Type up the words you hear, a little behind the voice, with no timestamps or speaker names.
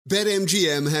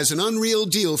BetMGM has an unreal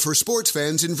deal for sports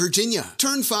fans in Virginia.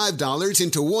 Turn $5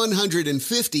 into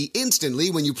 $150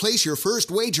 instantly when you place your first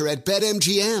wager at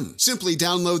BetMGM. Simply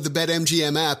download the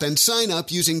BetMGM app and sign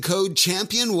up using code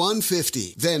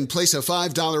CHAMPION150. Then place a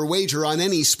 $5 wager on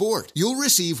any sport. You'll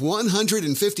receive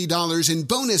 $150 in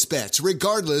bonus bets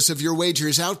regardless of your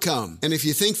wager's outcome. And if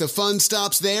you think the fun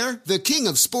stops there, the King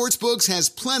of Sportsbooks has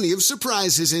plenty of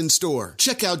surprises in store.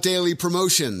 Check out daily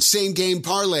promotions, same-game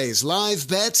parlays, live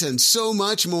bets, and so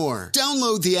much more.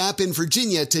 Download the app in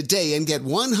Virginia today and get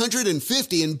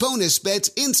 $150 in bonus bets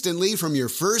instantly from your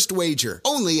first wager.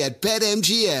 Only at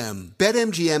BetMGM.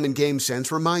 BetMGM and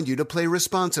GameSense remind you to play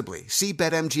responsibly. See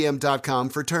BetMGM.com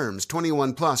for terms.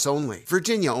 21 plus only.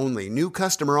 Virginia only. New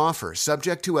customer offer.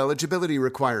 Subject to eligibility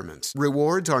requirements.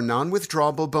 Rewards are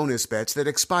non-withdrawable bonus bets that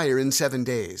expire in 7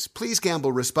 days. Please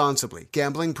gamble responsibly.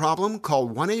 Gambling problem? Call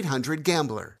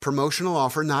 1-800-GAMBLER. Promotional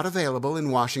offer not available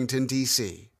in Washington,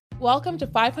 D.C. Welcome to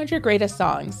 500 Greatest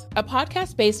Songs, a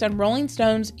podcast based on Rolling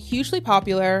Stone's hugely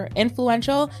popular,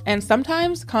 influential, and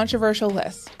sometimes controversial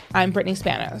list. I'm Brittany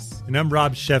Spanos. And I'm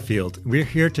Rob Sheffield. We're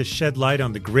here to shed light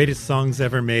on the greatest songs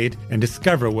ever made and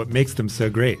discover what makes them so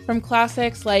great. From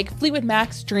classics like Fleetwood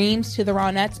Mac's Dreams to the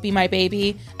Ronettes' Be My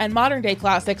Baby, and modern-day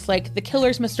classics like The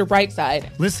Killer's Mr.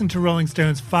 Brightside. Listen to Rolling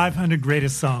Stone's 500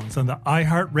 Greatest Songs on the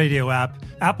iHeartRadio app,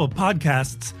 Apple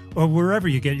Podcasts, or wherever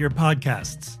you get your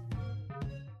podcasts.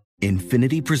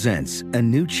 Infiniti presents a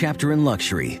new chapter in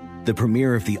luxury, the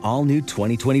premiere of the all-new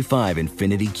 2025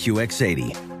 Infiniti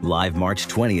QX80, live March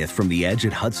 20th from the Edge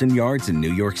at Hudson Yards in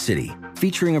New York City,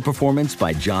 featuring a performance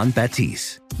by John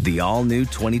Batiste. The all-new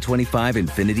 2025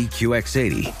 Infiniti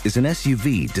QX80 is an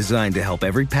SUV designed to help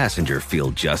every passenger feel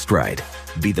just right.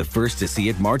 Be the first to see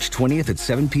it March 20th at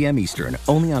 7 p.m. Eastern,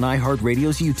 only on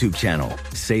iHeartRadio's YouTube channel.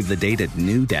 Save the date at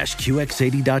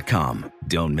new-QX80.com.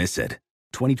 Don't miss it.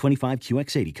 2025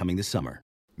 QX80 coming this summer.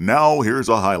 Now here's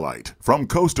a highlight from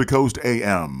Coast to Coast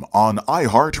AM on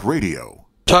iHeartRadio.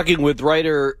 Talking with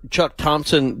writer Chuck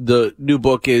Thompson, the new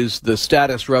book is The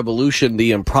Status Revolution,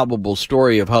 the improbable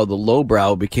story of how the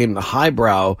lowbrow became the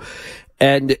highbrow.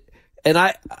 And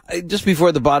I just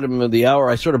before the bottom of the hour,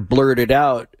 I sort of blurted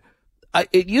out,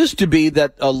 it used to be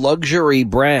that a luxury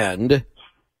brand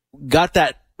got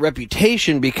that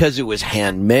reputation because it was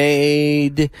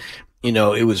handmade. You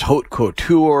know, it was haute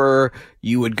couture.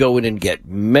 You would go in and get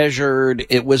measured.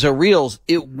 It was a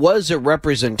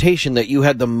representation that you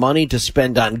had the money to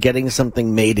spend on getting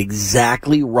something made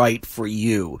exactly right for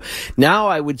you. Now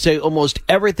I would say almost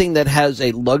everything that has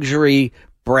a luxury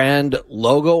brand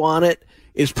logo on it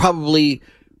is probably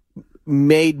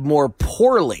made more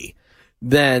poorly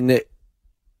than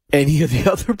any of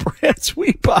the other brands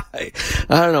we buy.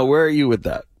 I don't know. Where are you with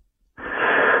that?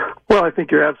 Well, I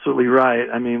think you're absolutely right.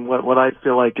 I mean, what I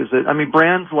feel like is that, I mean,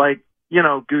 brands like, you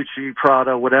know, Gucci,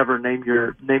 Prada, whatever, name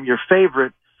your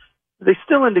favorite, they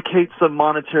still indicate some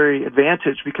monetary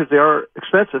advantage because they are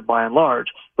expensive by and large,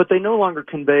 but they no longer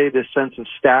convey this sense of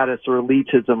status or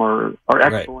elitism or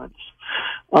excellence.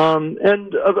 Right.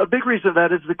 And a big reason of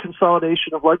that is the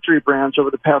consolidation of luxury brands over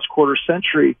the past quarter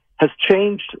century has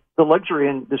changed the luxury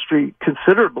industry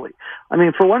considerably. I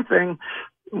mean, for one thing,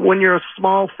 when you're a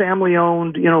small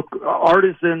family-owned, you know,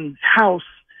 artisan house,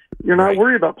 you're not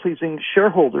worried about pleasing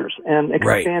shareholders and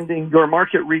expanding your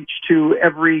market reach to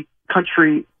every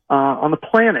country on the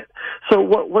planet. So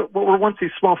what were once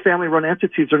these small family-run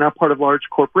entities are now part of large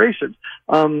corporations.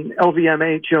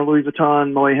 LVMH, you know, Louis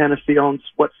Vuitton, Moet Hennessy owns,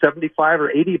 75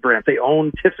 or 80 brands. They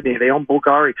own Tiffany, they own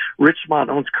Bulgari, Richemont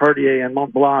owns Cartier and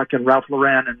Montblanc and Ralph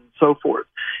Lauren and so forth.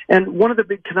 And one of the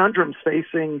big conundrums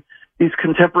facing these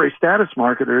contemporary status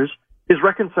marketers is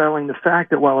reconciling the fact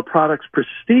that while a product's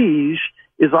prestige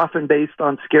is often based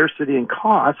on scarcity and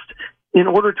cost, in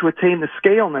order to attain the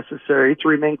scale necessary to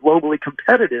remain globally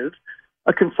competitive,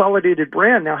 a consolidated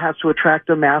brand now has to attract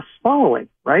a mass following,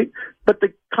 right? But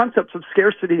the concepts of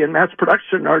scarcity and mass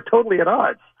production are totally at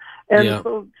odds. And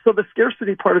so the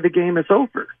scarcity part of the game is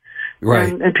over.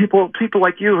 Right. And people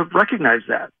like you have recognized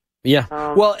that. Yeah.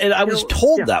 Well, and I was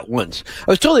told that once. I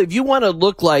was told if you want to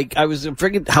look like, I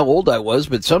forget how old I was,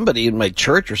 but somebody in my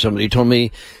church or somebody told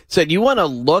me, said, if you want to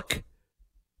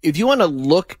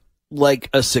look like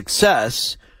a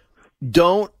success,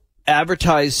 don't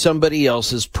advertise somebody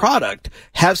else's product.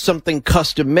 Have something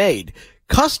custom made.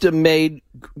 Custom made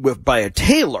by a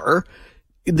tailor.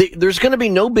 There's going to be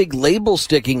no big label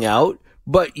sticking out.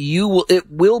 But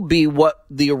it will be what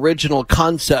the original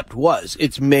concept was.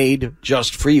 It's made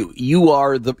just for you.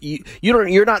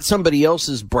 You're not somebody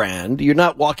else's brand. You're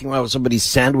not walking around with somebody's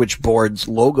sandwich boards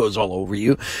logos all over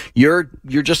you.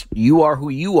 You are who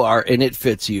you are, and it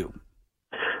fits you.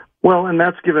 Well, and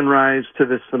that's given rise to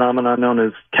this phenomenon known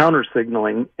as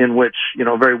counter-signaling, in which,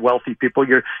 very wealthy people,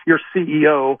 your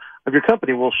CEO of your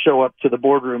company will show up to the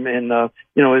boardroom in,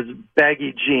 his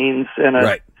baggy jeans and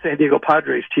a San Diego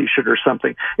Padres T-shirt or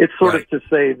something. It's sort of to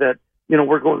say that,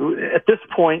 we're going, at this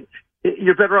point,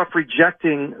 you're better off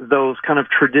rejecting those kind of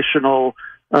traditional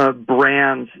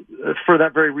brands for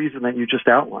that very reason that you just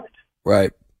outlined. Right.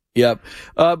 Yep.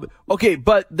 Okay,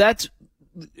 but that's,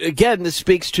 again, this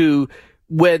speaks to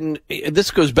when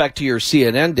this goes back to your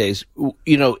CNN days,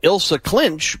 Ilsa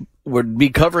Clinch would be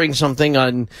covering something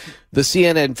on the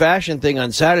CNN fashion thing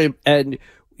on Saturday, and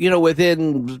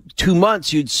within 2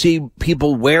 months you'd see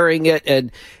people wearing it,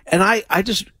 and I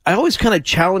always kind of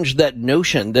challenge that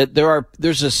notion that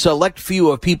there's a select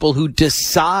few of people who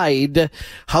decide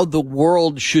how the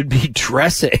world should be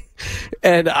dressing,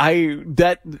 and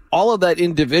all of that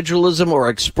individualism or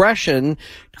expression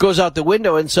goes out the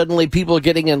window, and suddenly people are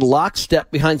getting in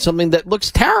lockstep behind something that looks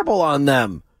terrible on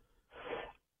them.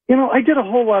 I did a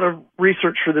whole lot of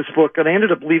research for this book, and I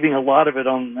ended up leaving a lot of it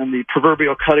on the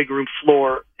proverbial cutting room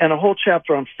floor, and a whole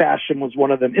chapter on fashion was one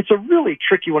of them. It's a really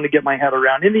tricky one to get my head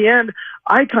around. In the end,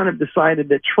 I kind of decided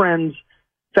that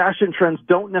fashion trends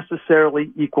don't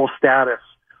necessarily equal status.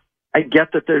 I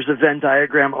get that there's a Venn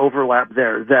diagram overlap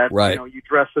there, that you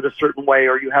dress it a certain way,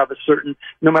 or you have a certain,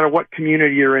 no matter what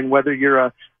community you're in, whether you're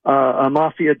a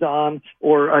mafia don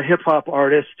or a hip hop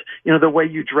artist, the way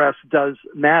you dress does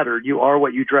matter. You are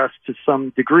what you dress to some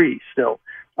degree still.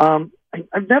 I've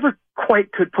never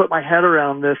quite could put my head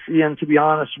around this, Ian, to be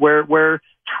honest, where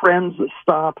trends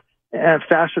stop and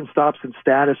fashion stops and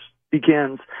status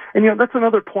begins. And, that's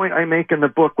another point I make in the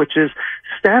book, which is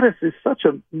status is such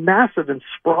a massive and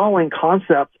sprawling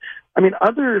concept. I mean,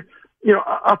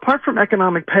 apart from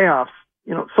economic payoffs,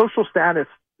 social status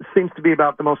seems to be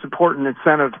about the most important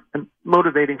incentive and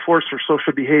motivating force for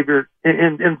social behavior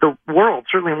in the world,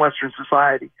 certainly in Western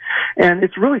society. And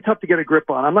it's really tough to get a grip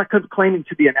on. I'm not claiming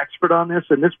to be an expert on this.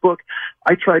 In this book,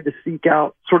 I tried to seek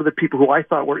out sort of the people who I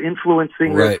thought were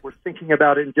influencing this, were thinking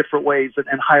about it in different ways,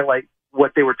 and highlight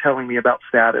what they were telling me about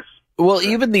status. Well,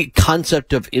 even the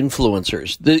concept of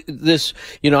influencers,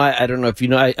 I don't know if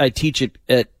I teach it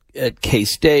at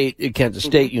K-State, Kansas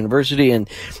State University, and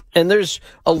there's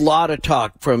a lot of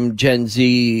talk from Gen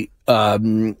Z,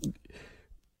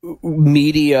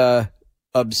 media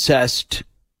obsessed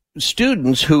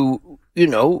students who,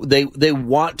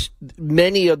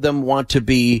 many of them want to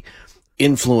be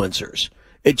influencers.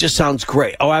 It just sounds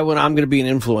great. I'm going to be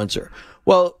an influencer.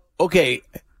 Well, okay.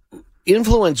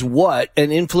 Influence what,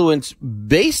 and influence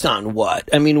based on what?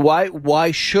 I mean,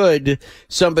 why should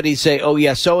somebody say, oh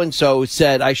yeah, so-and-so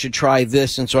said I should try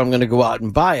this, and so I'm going to go out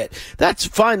and buy it? That's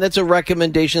fine. That's a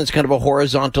recommendation. It's kind of a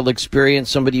horizontal experience.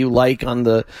 Somebody you like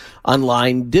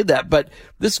online did that. But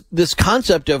this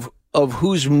concept of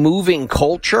who's moving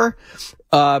culture,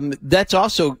 that's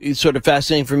also sort of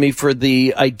fascinating for me, for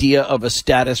the idea of a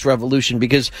status revolution,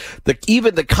 because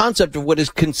even the concept of what is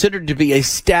considered to be a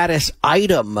status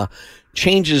item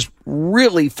changes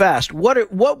really fast.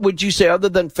 What would you say, other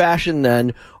than fashion,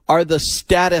 then, are the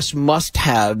status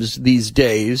must-haves these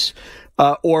days,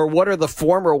 or what are the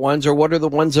former ones, or what are the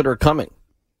ones that are coming?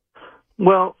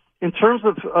 Well, in terms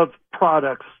of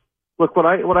products, look, what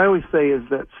I always say is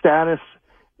that status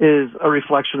is a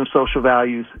reflection of social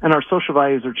values, and our social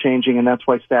values are changing, and that's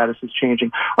why status is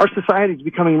changing. Our society is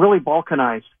becoming really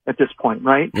balkanized at this point,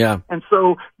 right? Yeah. And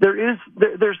so there's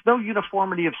no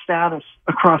uniformity of status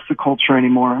across the culture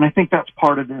anymore, and I think that's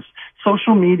part of this.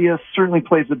 Social media certainly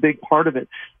plays a big part of it.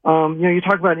 You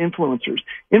talk about influencers.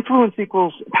 Influence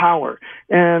equals power,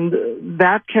 and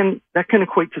that can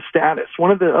equate to status. One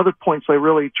of the other points I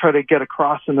really try to get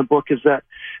across in the book is that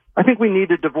I think we need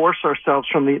to divorce ourselves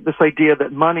from this idea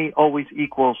that money always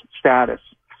equals status.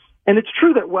 And it's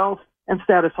true that wealth and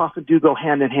status often do go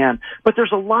hand in hand, but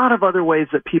there's a lot of other ways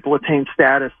that people attain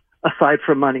status aside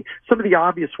from money. Some of the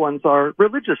obvious ones are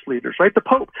religious leaders, right? The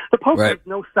Pope has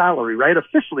no salary, right?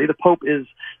 Officially, the Pope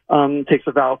takes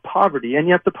a vow of poverty, and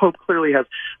yet the Pope clearly has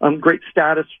great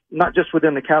status, not just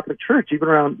within the Catholic Church, even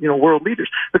around world leaders.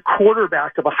 The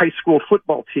quarterback of a high school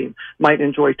football team might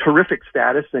enjoy terrific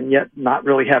status and yet not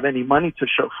really have any money to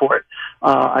show for it.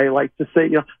 I like to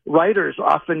say, writers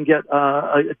often get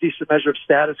a decent measure of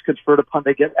status conferred upon.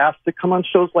 They get asked to come on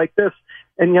shows like this,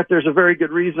 and yet there's a very good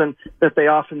reason that they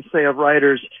often say of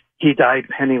writers, he died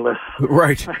penniless.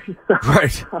 Right.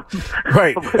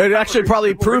 It actually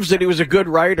probably proves that he was a good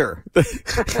writer.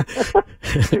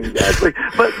 Exactly.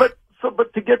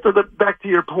 But to get back to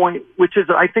your point, which is,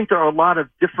 I think there are a lot of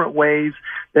different ways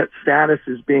that status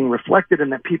is being reflected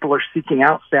and that people are seeking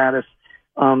out status.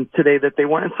 today that they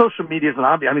weren't. And social media is an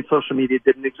obvious. I mean, social media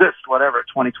didn't exist,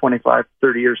 20, 25,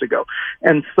 30 years ago.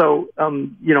 And so,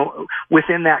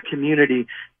 within that community,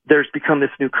 there's become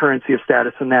this new currency of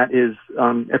status, and that is,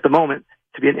 at the moment,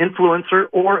 to be an influencer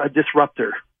or a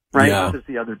disruptor. Right, yeah. This is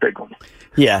the other big one.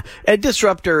 Yeah, and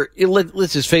disruptor.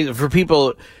 Let's just face it. For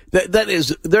people, that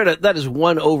is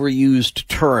one overused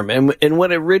term. And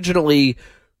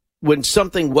when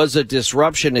something was a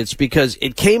disruption, it's because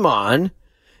it came on,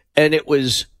 and it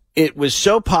was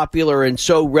so popular and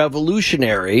so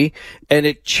revolutionary, and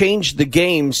it changed the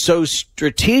game so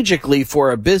strategically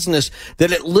for a business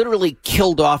that it literally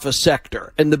killed off a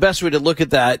sector. And the best way to look at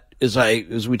that,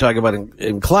 as we talk about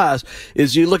in class,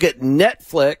 is you look at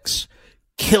Netflix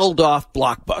killed off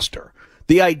Blockbuster.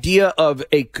 The idea of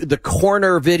the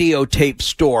corner videotape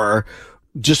store,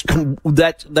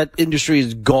 that industry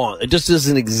is gone. It just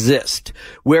doesn't exist.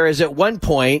 Whereas at one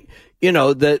point,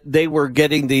 that they were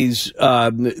getting these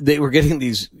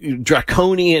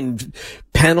draconian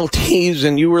penalties,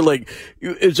 and you were like,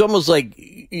 it was almost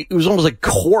like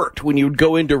court when you would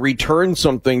go in to return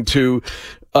something to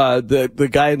the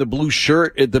guy in the blue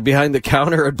shirt behind the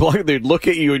counter at Block. They'd look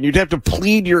at you and you'd have to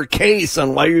plead your case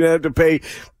on why you'd have to pay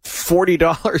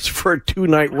 $40 for a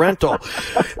 2-night rental.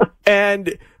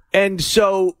 and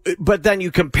so, but then you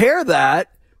compare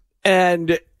that,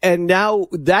 and now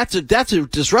that's a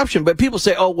disruption. But people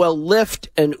say, oh, well, Lyft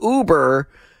and Uber,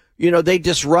 they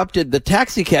disrupted the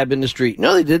taxi cab industry.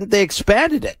 No, they didn't. They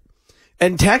expanded it.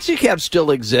 And taxi cabs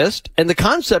still exist. And the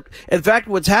concept, in fact,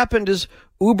 what's happened is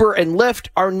Uber and Lyft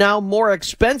are now more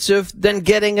expensive than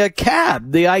getting a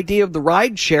cab. The idea of the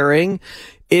ride sharing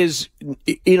is,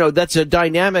 that's a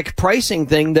dynamic pricing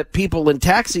thing that people in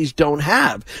taxis don't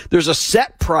have. There's a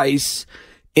set price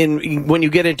when you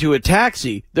get into a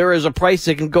taxi. There is a price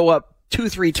that can go up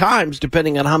 2-3 times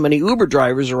depending on how many Uber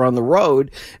drivers are on the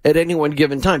road at any one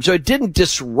given time. So it didn't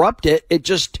disrupt it. It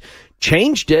just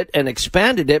changed it and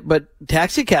expanded it, but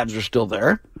taxi cabs are still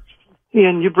there.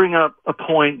 Ian, you bring up a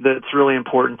point that's really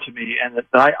important to me, and that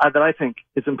I think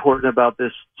is important about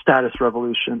this status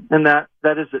revolution, and that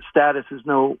is that status is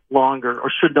no longer,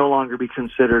 or should no longer be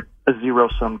considered, a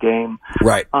zero-sum game.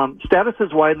 Right. Status has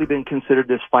widely been considered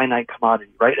this finite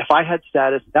commodity, right? If I had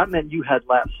status, that meant you had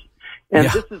less. And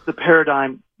This is the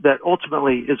paradigm that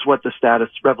ultimately is what the status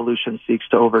revolution seeks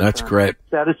to overturn. That's great.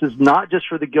 Status is not just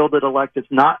for the gilded elect.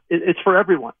 It's for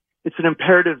everyone. It's an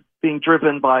imperative being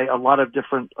driven by a lot of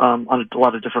different, on a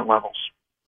lot of different levels.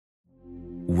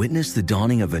 Witness the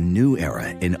dawning of a new era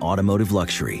in automotive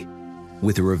luxury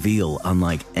with a reveal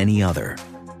unlike any other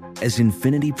as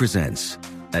Infiniti presents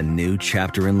a new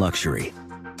chapter in luxury,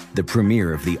 the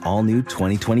premiere of the all-new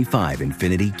 2025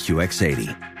 Infiniti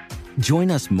QX80.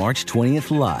 Join us March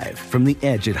 20th live from the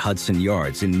Edge at Hudson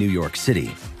Yards in New York City,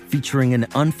 featuring an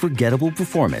unforgettable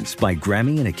performance by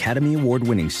Grammy and Academy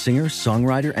Award-winning singer,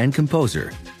 songwriter, and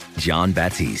composer, Jon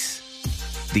Batiste.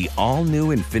 The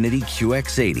all-new Infiniti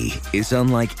QX80 is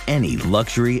unlike any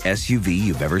luxury SUV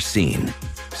you've ever seen.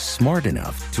 Smart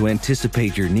enough to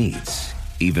anticipate your needs,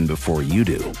 even before you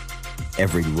do.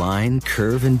 Every line,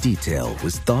 curve, and detail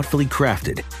was thoughtfully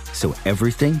crafted, so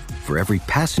everything for every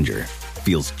passenger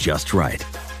feels just right.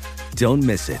 Don't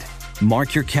miss it.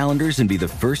 Mark your calendars and be the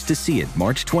first to see it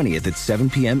March 20th at 7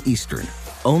 p.m. Eastern,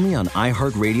 only on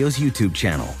iHeartRadio's YouTube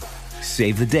channel.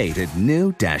 Save the date at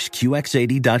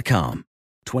new-QX80.com.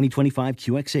 2025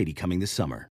 QX80 coming this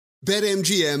summer.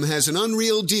 BetMGM has an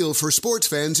unreal deal for sports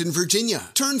fans in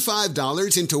Virginia. Turn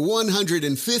 $5 into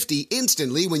 $150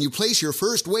 instantly when you place your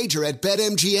first wager at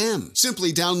BetMGM.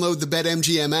 Simply download the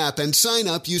BetMGM app and sign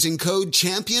up using code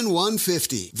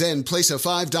CHAMPION150. Then place a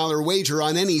 $5 wager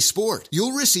on any sport.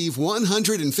 You'll receive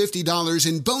 $150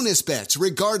 in bonus bets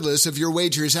regardless of your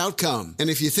wager's outcome. And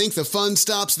if you think the fun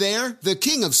stops there, the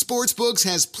king of sportsbooks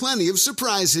has plenty of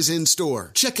surprises in store.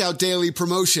 Check out daily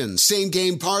promotions,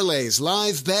 same-game parlays,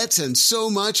 live bets, and so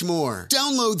much more.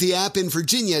 Download the app in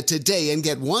Virginia today and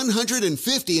get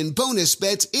 $150 in bonus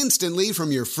bets instantly from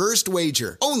your first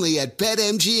wager. Only at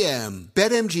BetMGM.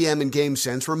 BetMGM and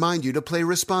GameSense remind you to play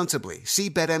responsibly. See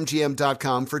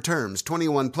BetMGM.com for terms.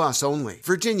 21 plus only.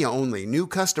 Virginia only. New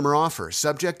customer offer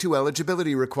subject to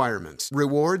eligibility requirements.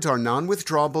 Rewards are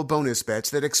non-withdrawable bonus bets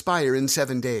that expire in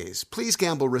 7 days. Please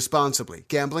gamble responsibly.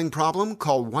 Gambling problem?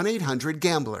 Call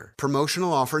 1-800-GAMBLER.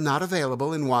 Promotional offer not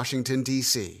available in Washington,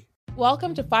 D.C.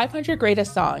 Welcome to 500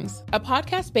 Greatest Songs, a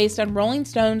podcast based on Rolling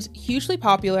Stone's hugely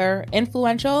popular,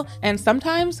 influential, and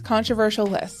sometimes controversial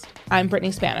list. I'm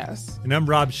Brittany Spanos. And I'm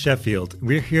Rob Sheffield.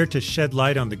 We're here to shed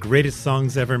light on the greatest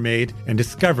songs ever made and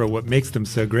discover what makes them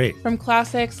so great. From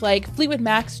classics like Fleetwood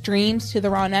Mac's Dreams to the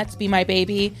Ronettes' Be My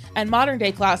Baby, and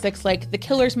modern-day classics like The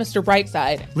Killers' Mr.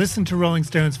 Brightside. Listen to Rolling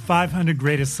Stone's 500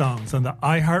 Greatest Songs on the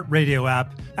iHeartRadio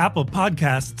app, Apple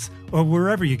Podcasts, or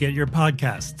wherever you get your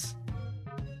podcasts.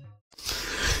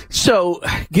 So,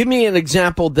 give me an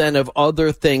example then of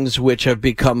other things which have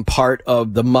become part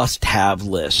of the must-have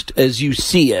list as you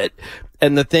see it,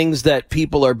 and the things that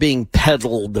people are being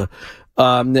peddled,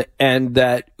 and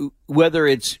that whether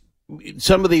it's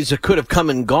some of these that could have come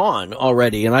and gone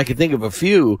already, and I can think of a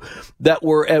few that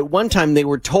were at one time they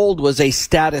were told was a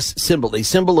status symbol, a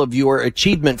symbol of your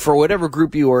achievement for whatever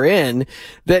group you were in,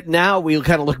 that now we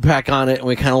kind of look back on it and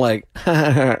we kind of like,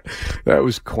 that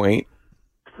was quaint.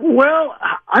 Well,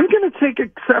 I'm going to take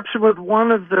exception with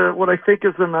one of the what I think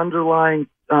is an underlying,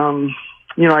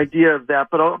 idea of that.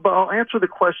 But I'll answer the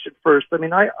question first. I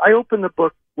mean, I opened the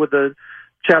book with a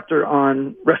chapter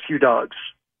on rescue dogs,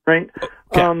 right?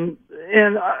 Okay.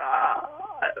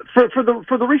 For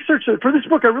the research for this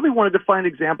book, I really wanted to find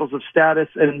examples of status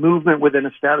and movement within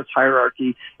a status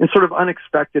hierarchy in sort of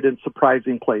unexpected and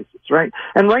surprising places, right?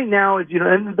 And right now, as you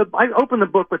know, I opened the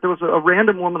book, but there was a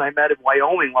random woman I met in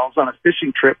Wyoming while I was on a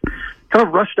fishing trip, kind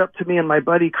of rushed up to me and my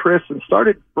buddy Chris and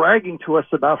started bragging to us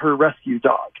about her rescue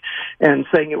dog and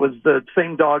saying it was the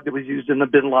same dog that was used in the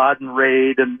Bin Laden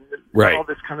raid and right. all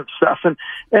this kind of stuff.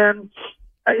 And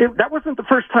that wasn't the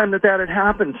first time that had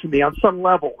happened to me on some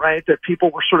level, right? That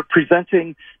people were sort of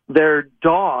presenting their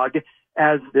dog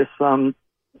as this item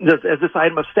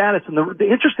of status. And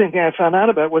the interesting thing I found out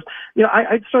about was,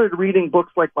 I'd started reading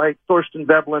books like by Thorstein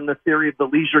Veblen, The Theory of the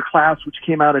Leisure Class, which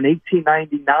came out in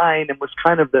 1899 and was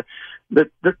kind of the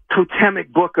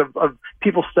totemic book of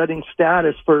people studying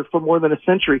status for more than a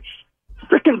century.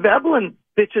 Frickin' Veblen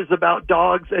bitches about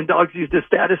dogs and dogs used as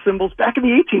status symbols back in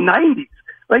the 1890s.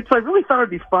 Right, so I really thought it'd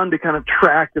be fun to kind of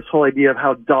track this whole idea of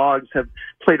how dogs have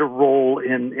played a role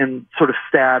in sort of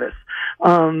status.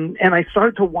 And I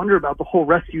started to wonder about the whole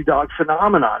rescue dog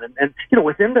phenomenon. And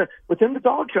within the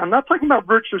dog, I'm not talking about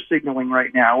virtue signaling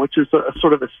right now, which is a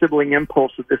sort of a sibling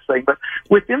impulse of this thing, but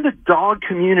within the dog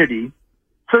community,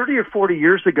 30 or 40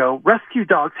 years ago, rescue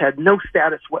dogs had no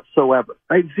status whatsoever,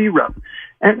 right? Zero.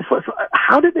 And so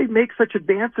how did they make such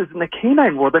advances in the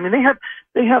canine world? I mean,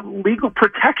 they have legal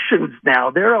protections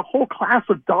now. They're a whole class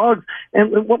of dogs.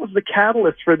 And what was the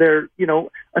catalyst for their,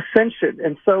 ascension?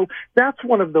 And so that's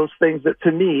one of those things that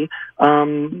to me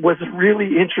was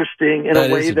really interesting in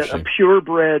a way that a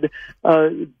purebred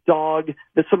dog,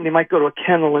 that somebody might go to a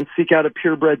kennel and seek out a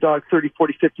purebred dog 30,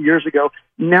 40, 50 years ago.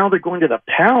 Now they're going to the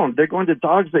pound. They're going to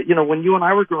dogs that, when you and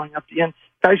I were growing up,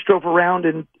 guys drove around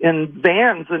in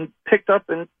vans and picked up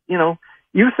and,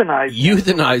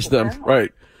 euthanized them.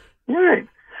 Right. Right.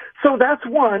 So that's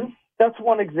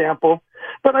one example.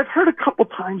 But I've heard a couple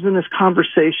times in this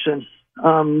conversation,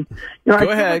 Go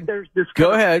ahead.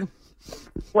 Go ahead.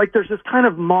 Like there's this kind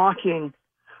of mocking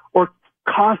or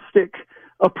caustic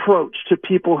approach to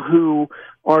people who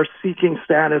are seeking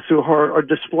status, who are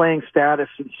displaying status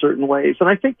in certain ways. And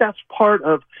I think that's part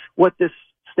of what this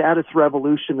status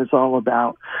revolution is all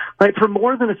about. Right? For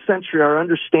more than a century, our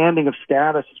understanding of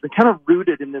status has been kind of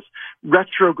rooted in this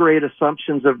retrograde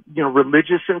assumptions of,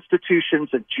 religious institutions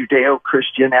and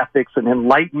Judeo-Christian ethics and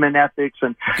Enlightenment ethics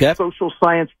and social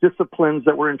science disciplines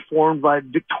that were informed by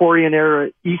Victorian era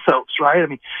ethos, right? I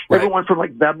mean, everyone from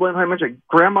like Veblen, I mentioned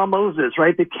Grandma Moses,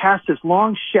 right? They cast this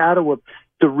long shadow of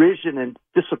derision and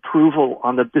disapproval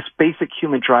on this basic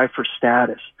human drive for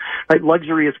status. Right?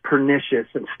 Luxury is pernicious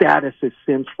and status is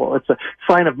sinful. It's a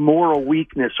sign of moral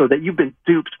weakness, or that you've been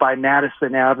duped by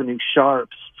Madison Avenue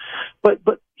sharps. But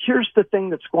here's the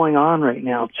thing that's going on right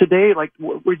now. Today, like,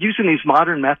 we're using these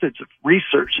modern methods of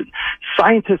research, and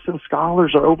scientists and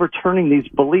scholars are overturning these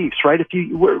beliefs, right?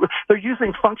 They're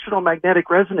using functional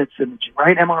magnetic resonance imaging,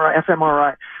 right? MRI,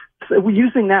 fMRI. So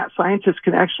using that, scientists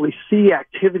can actually see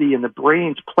activity in the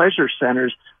brain's pleasure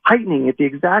centers heightening at the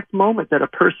exact moment that a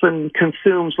person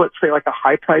consumes, let's say, like a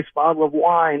high-priced bottle of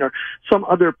wine or some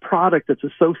other product that's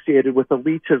associated with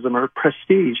elitism or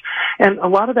prestige. And a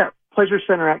lot of that pleasure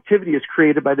center activity is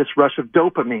created by this rush of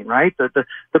dopamine, right?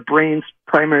 The brain's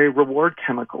primary reward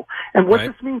chemical. And what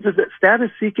this means is that status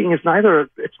seeking is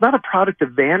it's not a product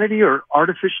of vanity or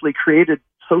artificially created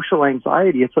social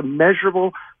anxiety. It's a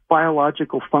measurable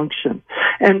biological function.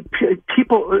 And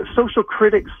social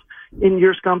critics in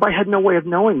years gone by had no way of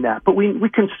knowing that, but we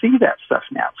can see that stuff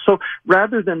now. So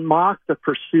rather than mock the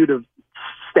pursuit of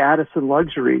status and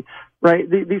luxury, right?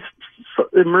 These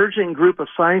emerging group of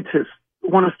scientists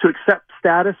want us to accept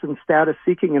status and status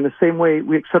seeking in the same way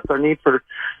we accept our need for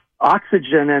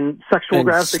oxygen and sexual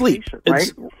gratification,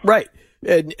 right? Right.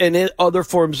 And in other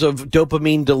forms of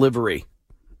dopamine delivery.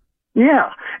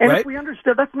 Yeah. And right? If we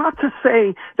understand, that's not to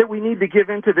say that we need to give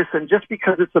into this, and just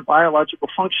because it's a biological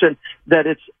function, that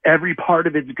it's every part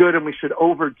of it's good and we should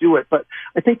overdo it. But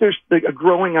I think there's a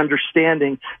growing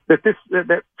understanding that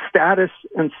that status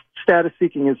and status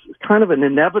seeking is kind of an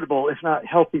inevitable, if not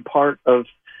healthy, part of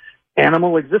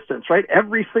animal existence, right?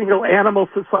 Every single animal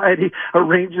society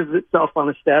arranges itself on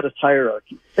a status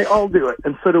hierarchy. They all do it,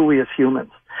 and so do we as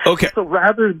humans. Okay. So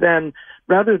rather than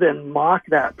mock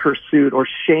that pursuit or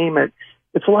shame it,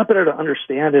 it's a lot better to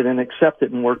understand it and accept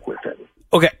it and work with it.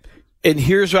 Okay. And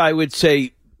here's what I would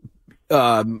say.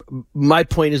 My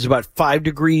point is about 5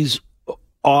 degrees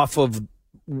off of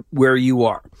where you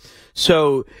are.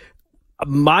 So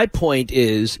my point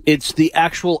is it's the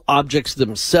actual objects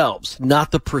themselves,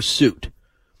 not the pursuit.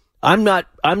 I'm not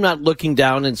looking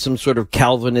down in some sort of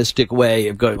Calvinistic way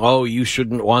of going, oh, you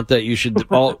shouldn't want that. You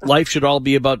should life should all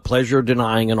be about pleasure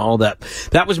denying and all that.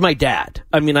 That was my dad.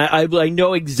 I mean, I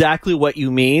know exactly what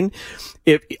you mean.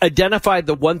 If identify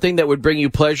the one thing that would bring you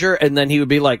pleasure, and then he would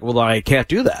be like, well, I can't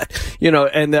do that.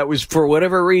 And that was for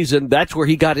whatever reason, that's where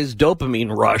he got his dopamine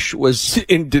rush, was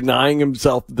in denying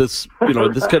himself this,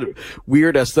 this kind of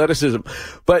weird aestheticism.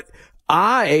 But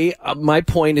my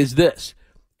point is this.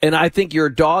 And I think your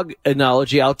dog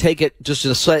analogy, I'll take it just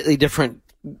in a slightly different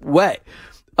way.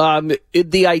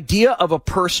 The idea of a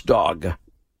purse dog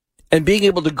and being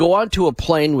able to go onto a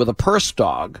plane with a purse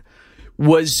dog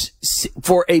was,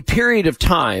 for a period of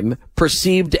time,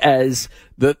 perceived as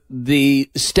the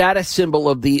status symbol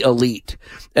of the elite,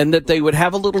 and that they would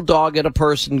have a little dog and a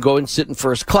purse and go and sit in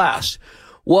first class.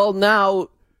 Well, now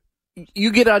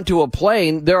you get onto a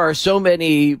plane, there are so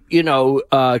many,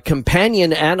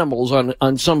 companion animals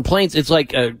on some planes. It's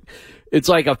like a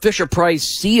Fisher Price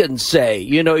See and Say,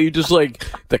 you just like,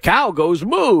 the cow goes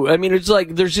moo. I mean, it's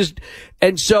like, there's just,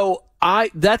 and so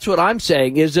that's what I'm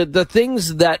saying, is that the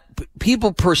things that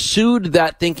people pursued,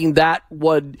 that thinking I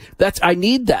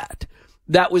need that.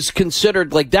 That was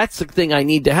considered like, that's the thing I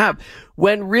need to have.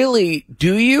 When really,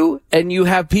 do you? And you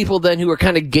have people then who are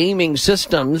kind of gaming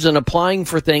systems and applying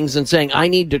for things and saying, I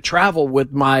need to travel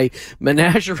with my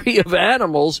menagerie of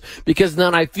animals because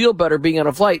then I feel better being on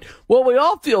a flight. Well, we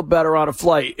all feel better on a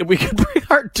flight if we can bring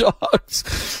our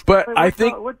dogs. But I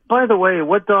think, by the way,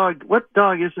 what dog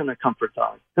isn't a comfort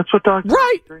dog? That's what dogs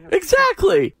right,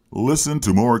 exactly. Listen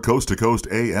to more Coast to Coast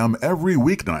AM every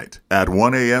weeknight at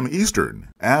 1 a.m. Eastern,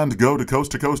 and go to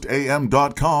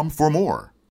coasttocoastam.com for more.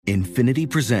 Infinity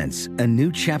presents a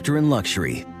new chapter in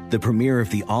luxury, the premiere of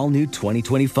the all-new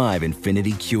 2025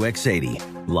 Infinity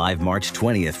QX80, live March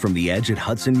 20th from the Edge at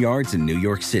Hudson Yards in New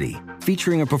York City,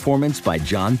 featuring a performance by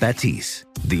John Batiste.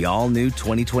 The all-new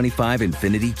 2025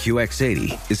 Infinity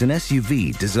QX80 is an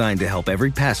SUV designed to help every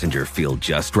passenger feel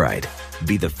just right.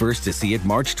 Be the first to see it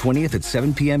March 20th at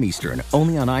 7 p.m. Eastern,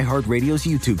 only on iHeartRadio's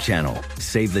YouTube channel.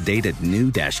 Save the date at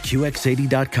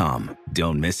new-QX80.com.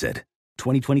 Don't miss it.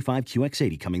 2025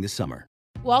 QX80 coming this summer.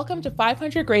 Welcome to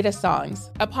 500 Greatest Songs,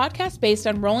 a podcast based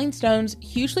on Rolling Stone's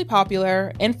hugely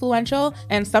popular, influential,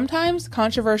 and sometimes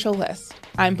controversial list.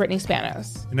 I'm Brittany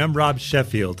Spanos. And I'm Rob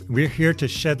Sheffield. We're here to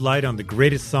shed light on the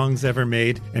greatest songs ever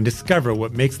made and discover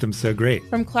what makes them so great.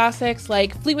 From classics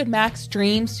like Fleetwood Mac's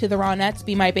Dreams to the Ronettes'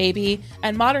 Be My Baby,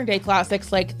 and modern-day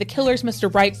classics like The Killer's Mr.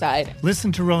 Brightside.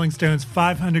 Listen to Rolling Stone's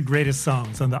 500 Greatest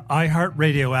Songs on the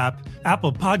iHeartRadio app,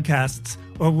 Apple Podcasts,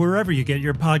 or wherever you get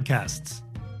your podcasts.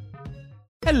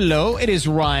 Hello, it is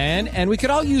Ryan, and we could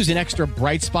all use an extra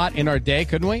bright spot in our day,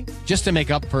 couldn't we? Just to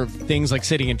make up for things like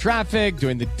sitting in traffic,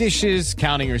 doing the dishes,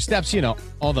 counting your steps,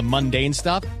 all the mundane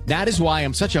stuff. That is why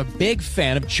I'm such a big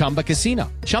fan of Chumba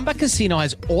Casino. Chumba Casino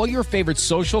has all your favorite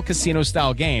social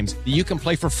casino-style games that you can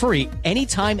play for free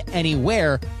anytime,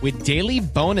 anywhere with daily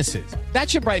bonuses. That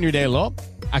should brighten your day a little.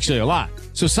 Actually, a lot.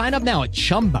 So sign up now at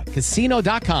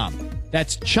ChumbaCasino.com.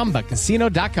 That's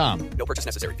ChumbaCasino.com. No purchase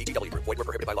necessary. VGW Group. Void where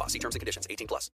prohibited by law. See terms and conditions. 18+.